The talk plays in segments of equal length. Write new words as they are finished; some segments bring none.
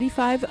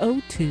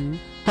3502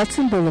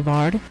 Hudson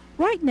Boulevard,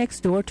 right next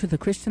door to the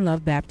Christian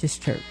Love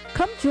Baptist Church.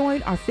 Come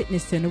join our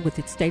fitness center with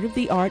its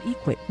state-of-the-art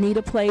equipment. Need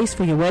a place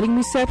for your wedding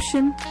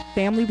reception,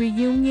 family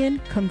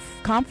reunion,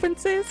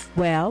 conferences?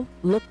 Well,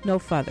 look no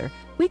further.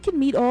 We can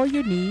meet all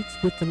your needs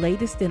with the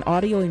latest in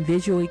audio and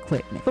visual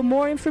equipment. For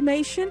more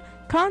information,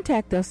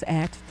 contact us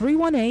at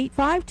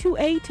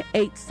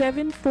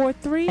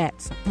 318-528-8743.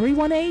 That's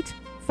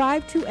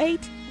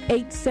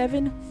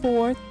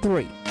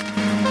 318-528-8743.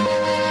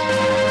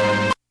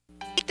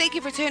 Thank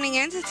you for tuning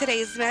in to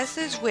today's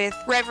message with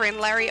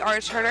Reverend Larry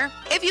R. Turner.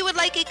 If you would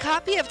like a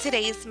copy of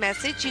today's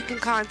message, you can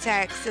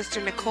contact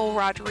Sister Nicole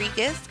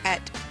Rodriguez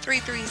at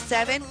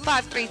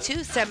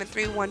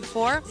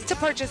 337-532-7314 to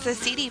purchase a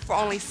CD for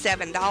only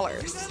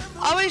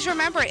 $7. Always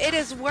remember, it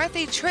is worth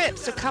a trip,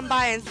 so come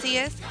by and see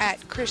us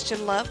at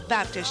Christian Love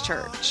Baptist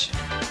Church.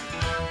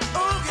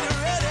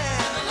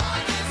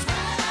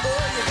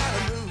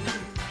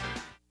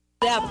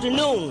 Good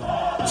afternoon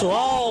to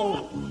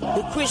all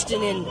the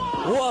Christian and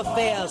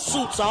warfare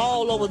suits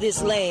all over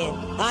this land.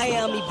 I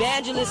am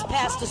Evangelist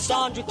Pastor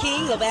Sandra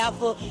King of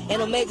Alpha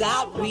and Omega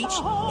Outreach,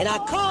 and I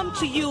come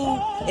to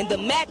you in the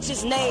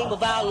matchless name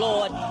of our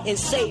Lord and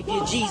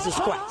Savior Jesus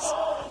Christ.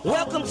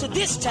 Welcome to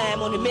This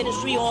Time on the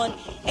Ministry on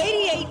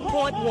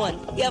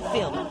 88.1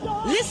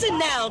 FM. Listen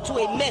now to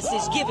a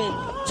message given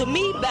to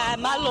me by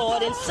my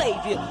Lord and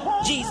Savior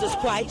Jesus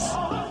Christ.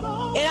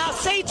 And I'll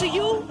say to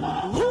you,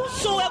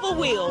 whosoever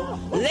will,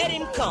 let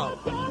him come.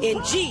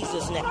 In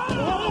Jesus' name.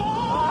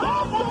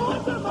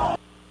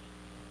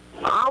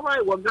 All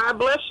right. Well, God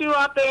bless you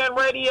out there in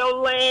Radio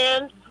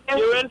Land.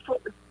 You're in for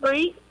the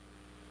treat.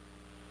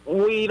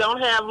 We don't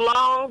have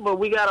long, but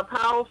we got a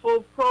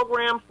powerful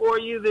program for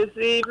you this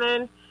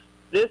evening.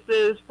 This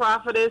is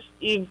Prophetess,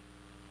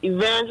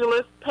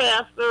 Evangelist,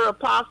 Pastor,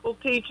 Apostle,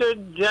 Teacher,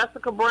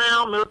 Jessica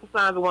Brown, Miracle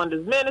Signs and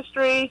Wonders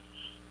Ministry.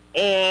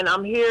 And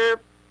I'm here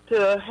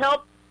to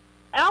help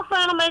Alpha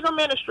and Omega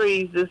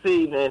Ministries this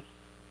evening.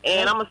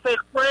 And I'm going to say a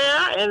prayer,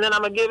 and then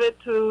I'm going to give it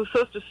to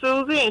Sister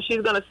Susie, and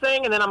she's going to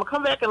sing, and then I'm going to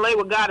come back and lay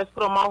what God has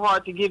put on my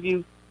heart to give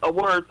you a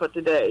word for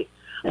today.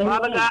 Amen.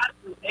 Father God,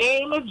 in the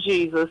name of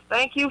Jesus,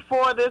 thank you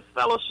for this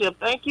fellowship.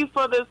 Thank you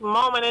for this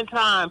moment in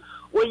time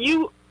where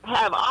you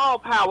have all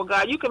power,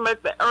 God. You can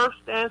make the earth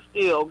stand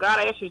still. God,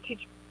 I ask you to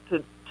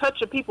touch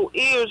your people's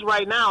ears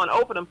right now and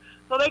open them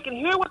so they can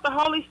hear what the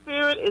Holy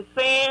Spirit is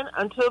saying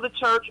unto the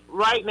church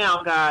right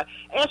now, God.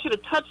 I ask you to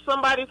touch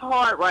somebody's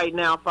heart right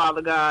now,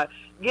 Father God.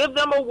 Give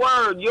them a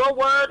word. Your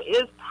word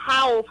is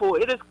powerful.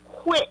 It is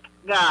quick,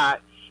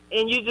 God.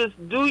 And you just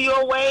do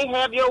your way,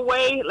 have your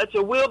way. Let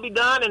your will be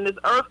done in this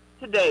earth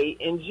today.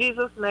 In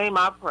Jesus' name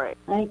I pray.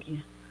 Thank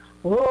you.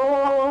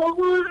 Oh,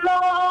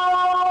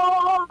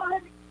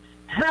 Lord,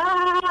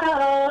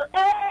 how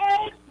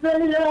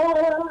excellent,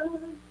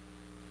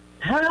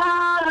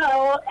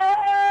 how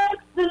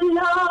excellent,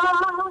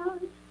 how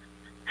excellent,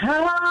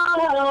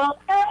 how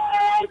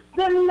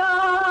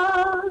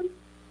excellent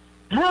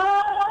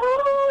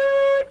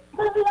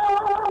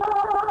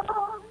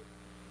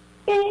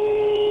is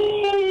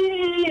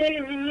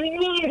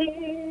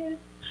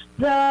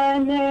thy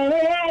name,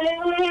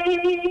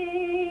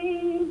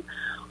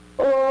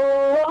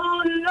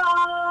 oh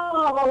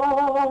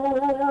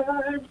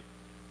Lord,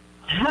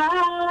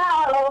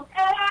 how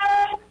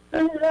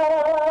excellent,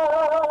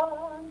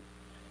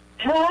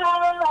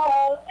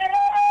 how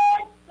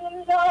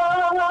excellent,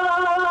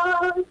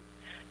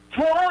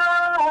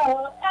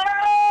 how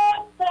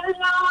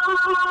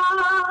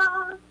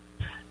excellent,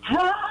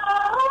 how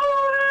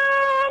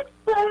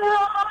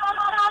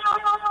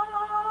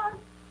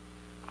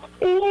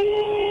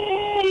excellent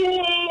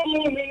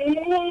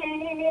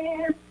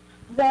is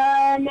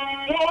thy name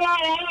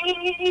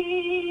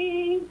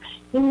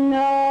in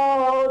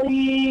all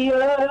the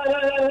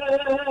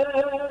earth,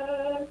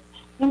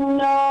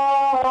 in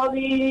all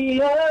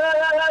the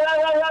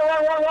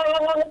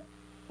earth,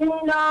 in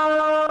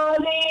all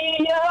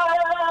the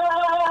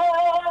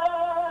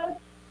earth,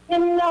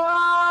 in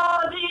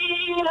all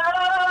the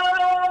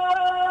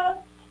earth,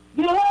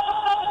 you're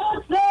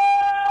so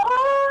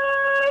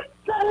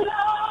excellent.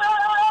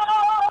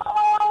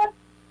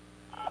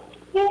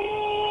 Is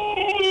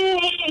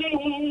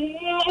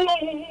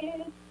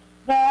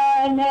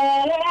thy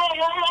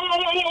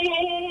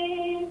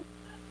name,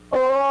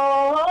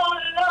 oh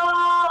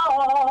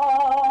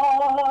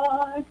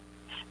Lord,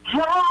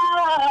 how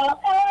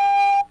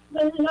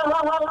excellent,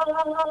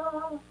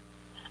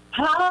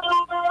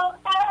 how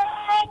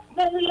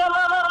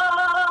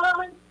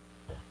excellent,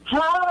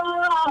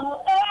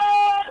 how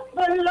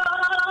excellent,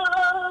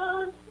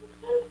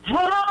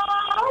 how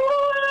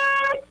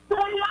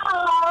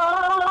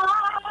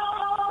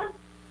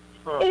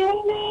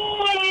excellent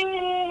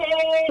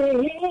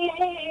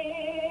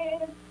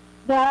is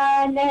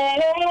thy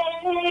name.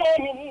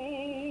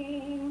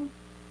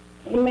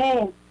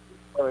 Amen.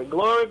 Glory,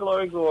 glory,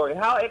 glory, glory.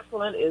 How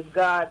excellent is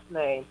God's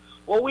name.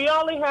 Well, we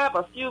only have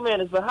a few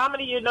minutes, but how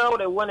many of you know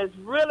that when it's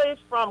really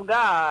from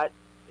God,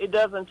 it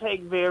doesn't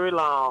take very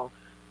long?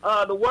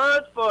 The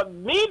word for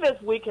me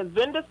this week has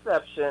been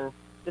deception,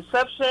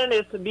 Deception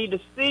is to be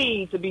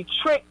deceived, to be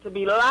tricked, to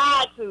be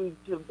lied to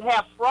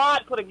have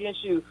fraud put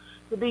against you,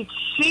 to be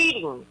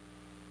cheating.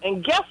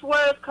 And guess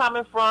where it's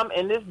coming from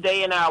in this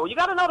day and hour? You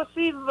got to know the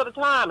seasons of the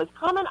time. It's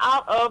coming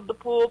out of the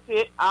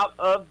pulpit, out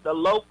of the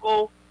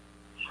local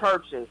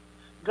churches.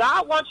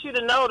 God wants you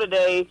to know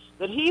today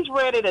that he's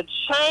ready to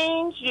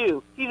change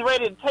you. He's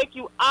ready to take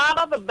you out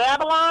of the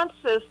Babylon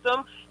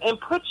system and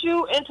put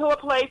you into a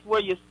place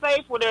where you're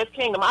safe, where there's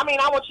kingdom. I mean,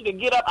 I want you to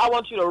get up. I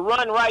want you to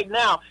run right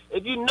now.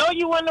 If you know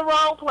you're in the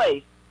wrong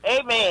place,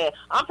 amen.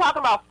 I'm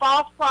talking about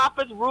false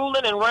prophets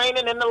ruling and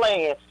reigning in the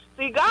land.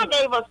 See, God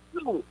gave us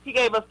two. He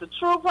gave us the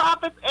true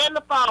prophets and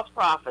the false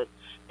prophets.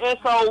 And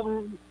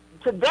so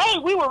today,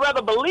 we would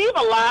rather believe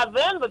a lie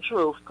than the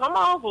truth. Come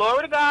on,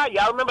 glory to God.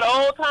 Y'all remember the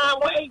old time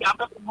way? Y'all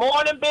remember the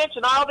morning bench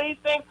and all these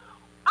things?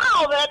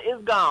 All that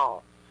is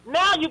gone.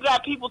 Now you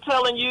got people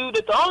telling you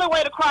that the only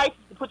way to Christ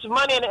is to put your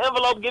money in an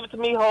envelope, give it to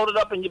me, hold it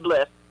up, and you're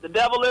blessed. The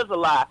devil is a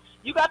lie.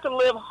 You got to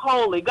live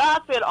holy.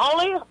 God said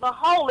only the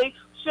holy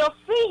shall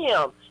see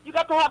him. You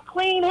got to have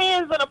clean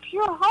hands and a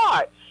pure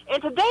heart.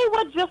 And today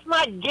we're just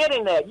not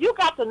getting that. You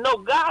got to know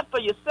God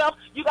for yourself.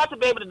 You got to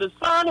be able to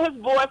discern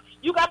his voice.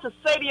 You got to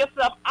say to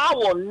yourself, I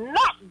will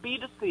not be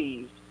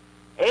deceived.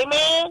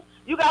 Amen?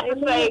 You got to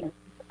say,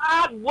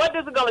 God, what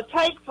is it going to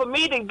take for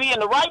me to be in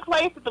the right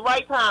place at the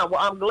right time?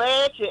 Well, I'm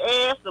glad you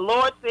asked. The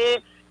Lord said,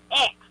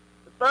 Acts,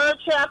 the 3rd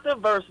chapter,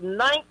 verse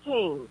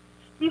 19.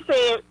 He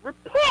said,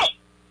 repent.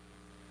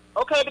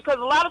 Okay, because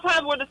a lot of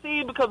times we're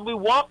deceived because we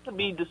want to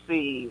be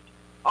deceived.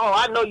 Oh,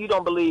 I know you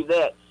don't believe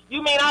that.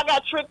 You mean I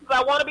got tricked because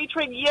I want to be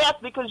tricked? Yes,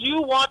 because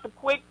you want the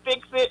quick fix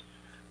it,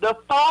 the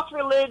false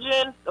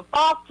religion, the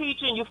false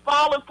teaching, you've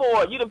fallen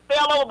for it. You done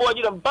fell overboard,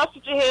 you done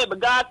busted your head, but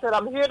God said,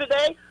 I'm here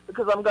today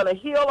because I'm going to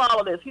heal all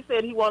of this. He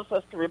said he wants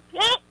us to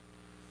repent.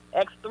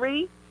 Acts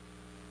 3,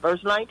 verse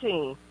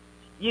 19.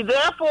 Ye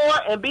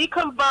therefore and be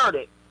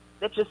converted,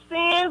 that your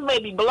sins may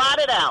be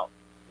blotted out,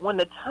 when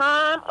the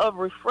time of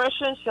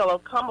refreshing shall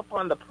have come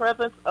upon the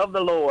presence of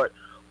the Lord.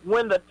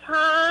 When the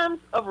times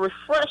of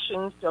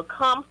refreshing shall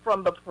come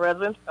from the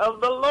presence of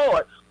the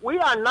Lord. We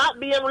are not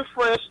being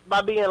refreshed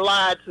by being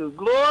lied to.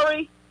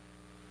 Glory.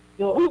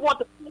 We want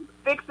to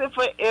fix it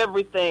for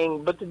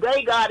everything. But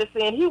today God is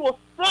saying he will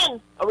send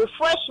a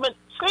refreshment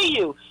to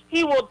you.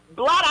 He will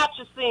blot out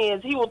your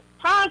sins. He will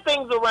turn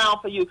things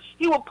around for you.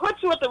 He will put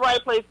you at the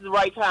right place at the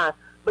right time.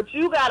 But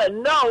you got to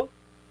know,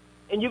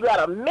 and you got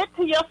to admit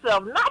to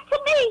yourself, not to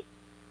me.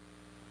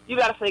 You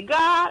got to say,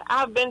 God,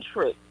 I've been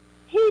tricked.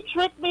 He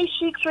tricked me,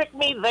 she tricked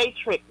me, they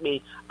tricked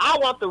me. I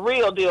want the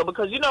real deal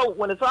because, you know,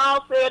 when it's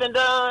all said and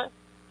done,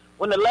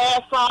 when the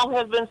last song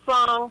has been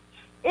sung,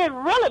 it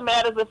really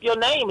matters if your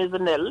name is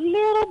in that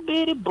little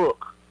bitty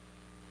book.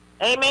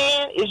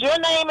 Amen? Is your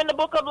name in the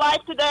book of life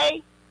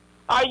today?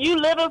 Are you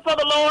living for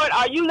the Lord?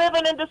 Are you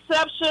living in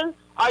deception?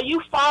 Are you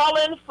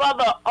falling for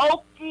the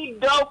okie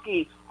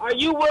dokie? Are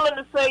you willing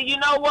to say, you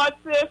know what,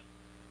 sis?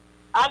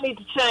 I need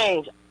to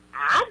change.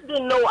 I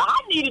didn't know I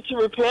needed to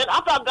repent.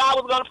 I thought God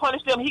was going to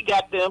punish them. He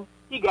got them.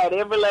 He got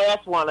every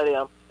last one of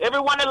them.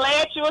 Everyone that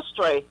led you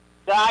astray,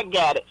 God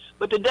got it.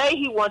 But today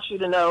he wants you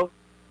to know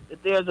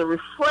that there's a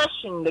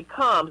refreshing that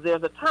comes.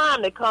 There's a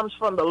time that comes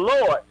from the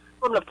Lord,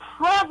 from the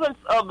presence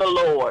of the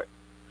Lord.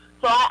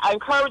 So I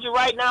encourage you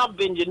right now,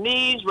 bend your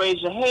knees,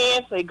 raise your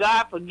hands, say,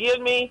 God, forgive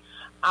me.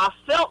 I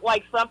felt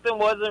like something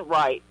wasn't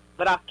right.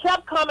 But I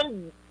kept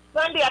coming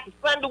Sunday after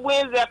Sunday,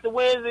 Wednesday after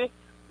Wednesday.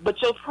 But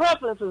your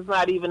presence is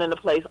not even in the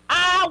place.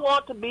 I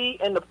want to be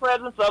in the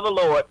presence of the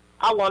Lord.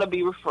 I want to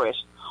be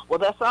refreshed. Well,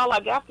 that's all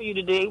I got for you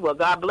today. Well,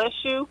 God bless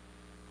you,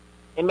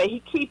 and may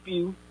he keep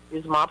you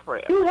is my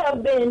prayer. You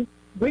have been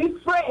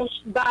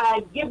refreshed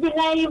by, give your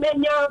name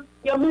and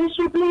your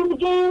ministry, please,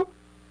 again.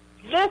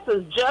 This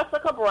is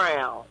Jessica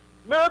Brown,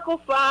 Miracle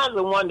Signs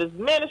and Wonders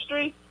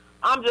Ministry.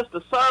 I'm just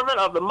a servant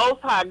of the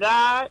Most High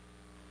God.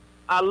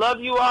 I love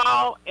you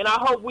all, and I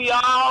hope we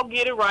all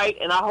get it right,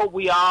 and I hope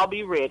we all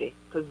be ready,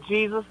 because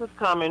Jesus is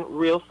coming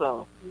real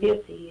soon. Yes,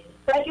 he is.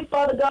 Thank you,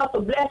 Father God,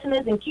 for blessing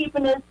us and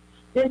keeping us.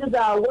 This is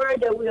our word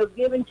that we have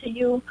given to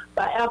you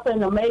by Alpha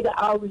and Omega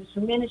Outreach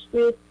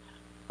Ministries,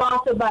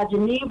 sponsored by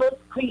Geneva's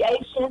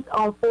Creations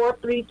on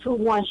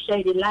 4321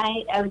 Shady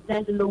Lane,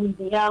 Alexandria,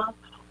 Louisiana.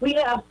 We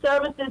have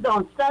services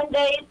on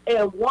Sundays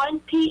at 1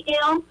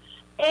 p.m.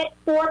 at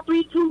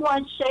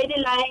 4321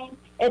 Shady Lane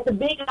at the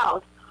Big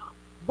House.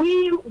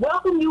 We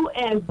welcome you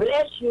and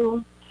bless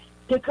you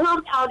to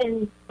come out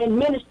and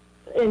minister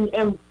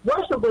and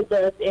worship with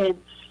us and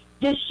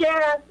just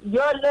share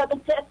your love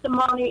and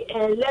testimony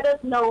and let us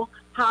know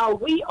how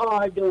we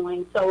are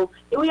doing. So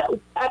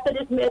after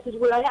this message,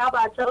 we'll have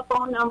our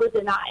telephone numbers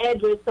and our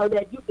address so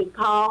that you can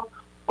call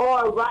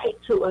or write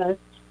to us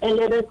and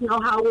let us know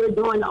how we're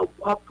doing,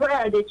 a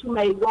prayer that you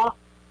may want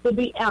to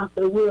be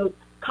answered. We'll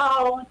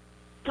call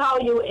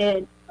you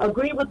and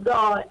agree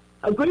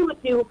with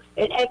you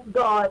and ask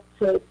God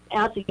to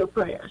answer your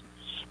prayers.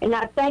 And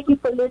I thank you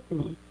for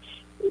listening.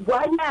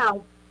 Right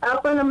now,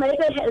 Alpha and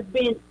Omega has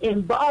been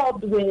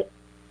involved with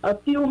a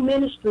few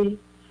ministries,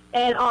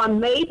 and on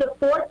May the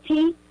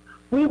 14th,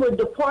 we will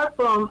depart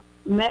from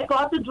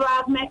MacArthur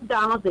Drive,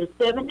 McDonald's at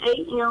 7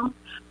 a.m.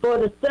 For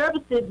the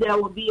services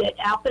that will be at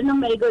Alpha and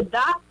Omega,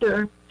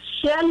 Dr.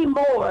 Shelley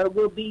Moore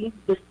will be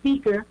the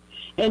speaker,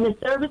 and the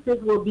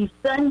services will be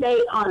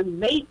Sunday on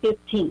May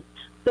 15th.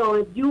 So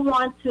if you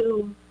want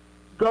to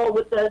go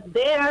with us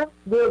there,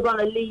 we're going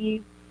to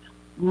leave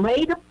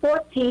May the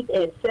 14th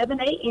at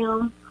 7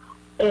 a.m.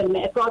 at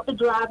MacArthur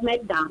Drive,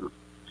 McDonald's.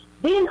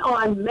 Then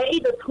on May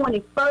the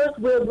 21st,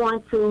 we're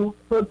going to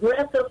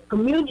Progressive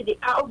Community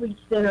Outreach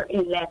Center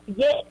in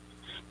Lafayette.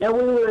 And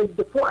we will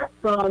depart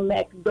from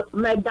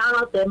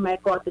McDonald's at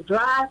MacArthur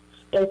Drive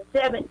at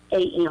 7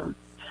 a.m.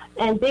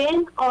 And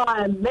then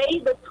on May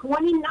the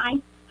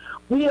 29th,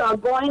 we are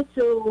going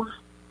to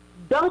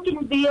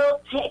Duncanville,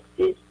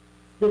 Texas.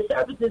 The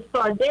services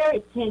start there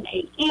at 10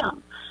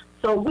 a.m.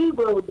 So we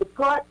will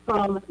depart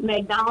from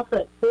McDonald's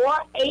at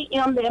 4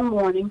 a.m. that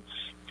morning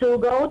to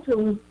go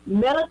to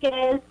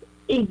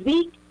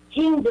Melchizedek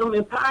Kingdom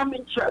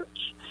Empowerment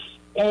Church.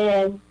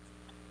 And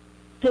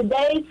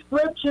today's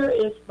scripture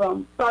is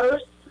from 1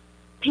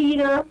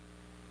 Peter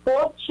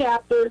 4th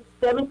chapter,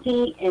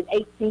 17 and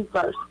 18th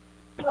verse.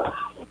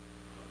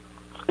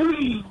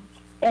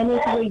 And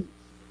it reads,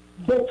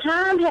 the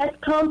time has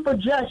come for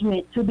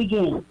judgment to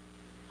begin.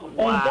 Wow.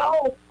 And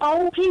those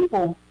own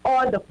people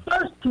are the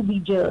first to be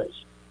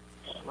judged.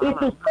 Wow.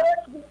 If it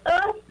starts with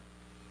us,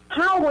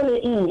 how will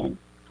it end?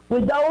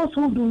 With those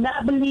who do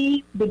not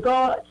believe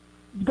God's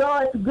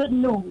good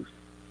news.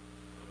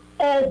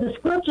 As the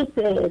scripture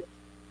says,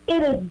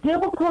 it is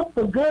difficult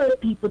for good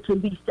people to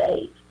be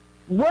saved.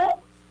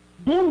 What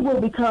then will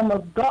become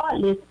of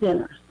godless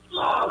sinners?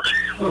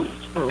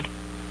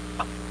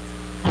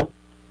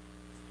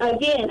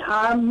 Again,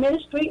 our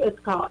ministry is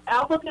called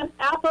Alpha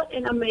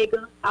and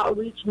Omega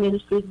Outreach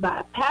Ministries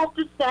by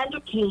Pastor Sandra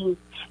King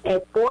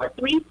at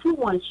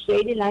 4321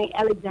 Shady Lane,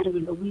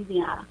 Alexandria,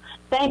 Louisiana.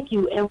 Thank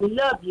you, and we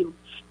love you.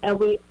 And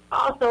we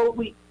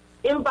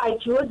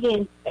invite you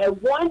again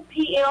at 1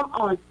 p.m.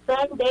 on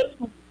Sunday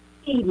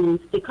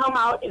evenings to come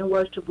out and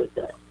worship with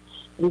us.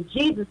 In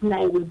Jesus'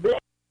 name, we bless.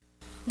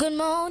 Good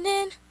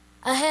morning.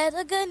 I had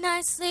a good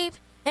night's sleep,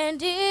 and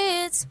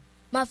it's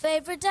my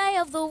favorite day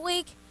of the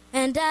week.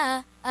 And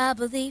I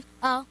believe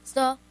I'll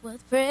start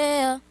with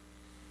prayer.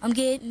 I'm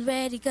getting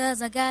ready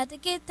 'cause I got to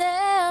get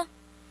there.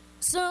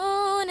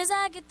 Soon as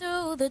I get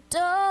through the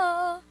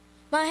door,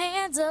 my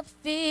hands up,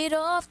 feet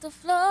off the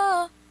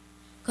floor.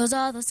 'Cause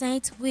all the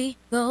saints, we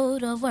go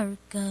to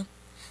work.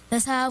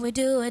 That's how we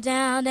do it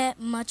down at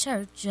my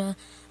church.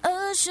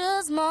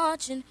 Ushers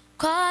marching,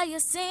 choir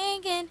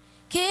singing,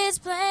 kids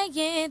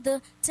playing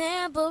the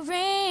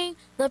tambourine.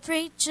 The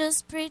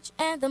preachers preach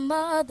and the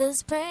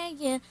mothers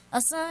praying.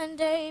 A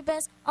Sunday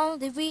best,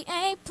 only we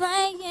ain't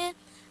playing.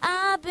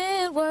 I've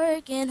been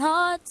working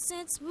hard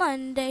since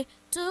Monday,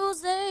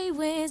 Tuesday,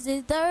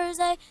 Wednesday,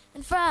 Thursday,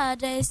 and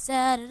Friday,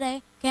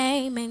 Saturday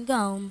came and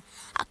gone.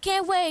 I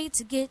can't wait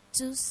to get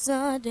to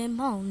Sunday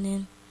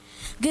morning.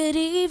 Good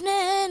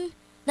evening,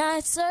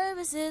 night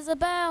service is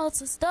about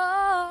to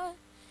start,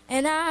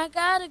 and I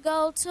gotta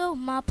go to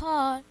my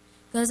part.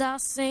 'Cause I'll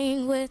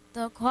sing with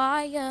the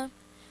choir.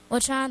 We're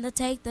trying to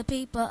take the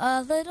people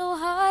a little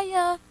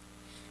higher.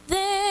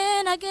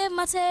 Then I give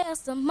my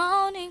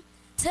testimony.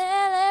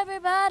 Tell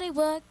everybody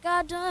what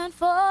God done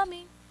for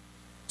me.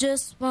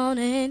 Just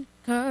wanna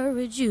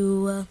encourage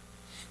you.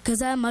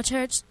 'Cause at my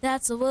church,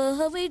 that's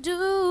what we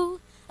do.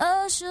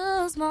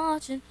 Ushers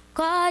marching,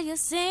 choir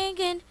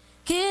singing,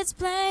 kids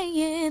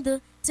playing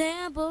the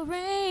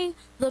tambourine.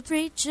 The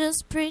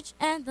preachers preach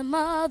and the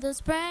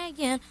mothers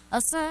praying.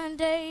 A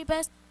Sunday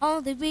best,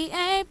 only we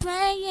ain't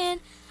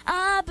playing.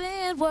 I've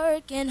been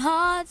working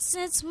hard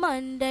since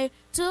Monday,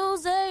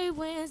 Tuesday,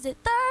 Wednesday,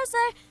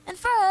 Thursday, and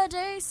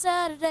Friday,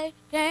 Saturday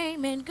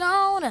came and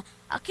gone.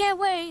 I can't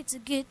wait to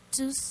get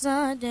to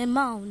Sunday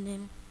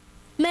morning.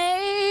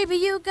 Maybe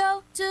you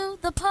go to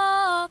the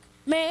park,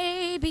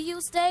 maybe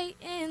you stay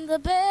in the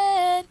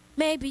bed,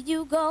 maybe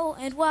you go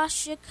and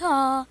wash your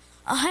car,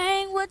 or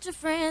hang with your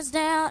friends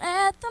down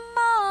at the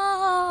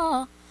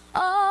mall.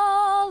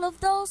 All of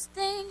those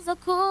things are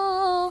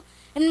cool,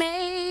 and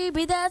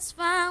maybe that's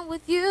fine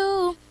with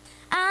you.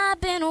 I've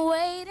been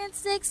waiting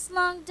 6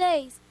 long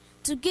days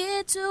to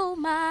get to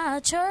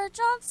my church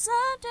on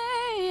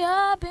Sunday.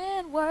 I've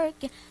been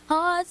working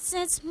hard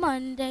since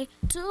Monday,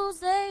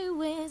 Tuesday,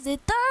 Wednesday,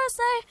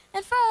 Thursday,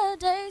 and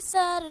Friday,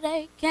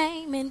 Saturday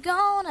came and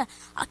gone.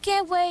 I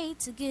can't wait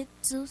to get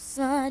to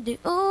Sunday,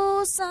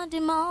 ooh,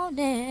 Sunday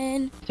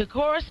morning. To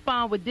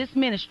correspond with this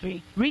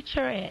ministry, reach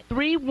her at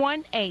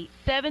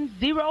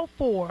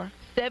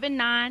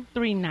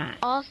 318-704-7939.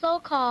 Also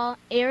call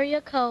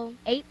area code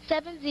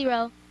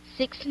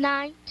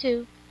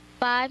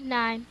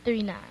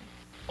 870-692-5939.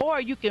 Or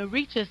you can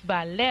reach us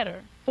by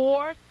letter,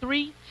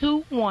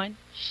 4321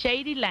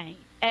 Shady Lane,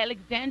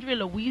 Alexandria,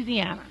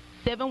 Louisiana,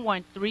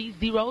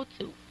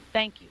 71302.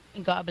 Thank you,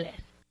 and God bless.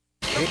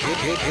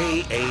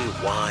 KAYT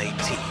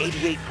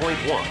 88.1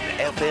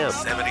 FM,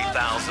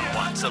 70,000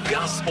 watts of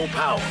gospel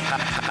power.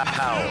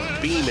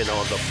 Beaming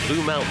on the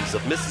Blue Mountains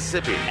of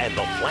Mississippi and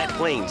the flat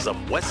plains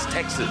of West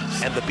Texas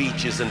and the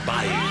beaches and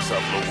bayous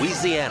of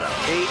Louisiana.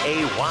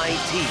 KAYT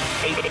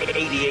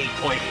 88.1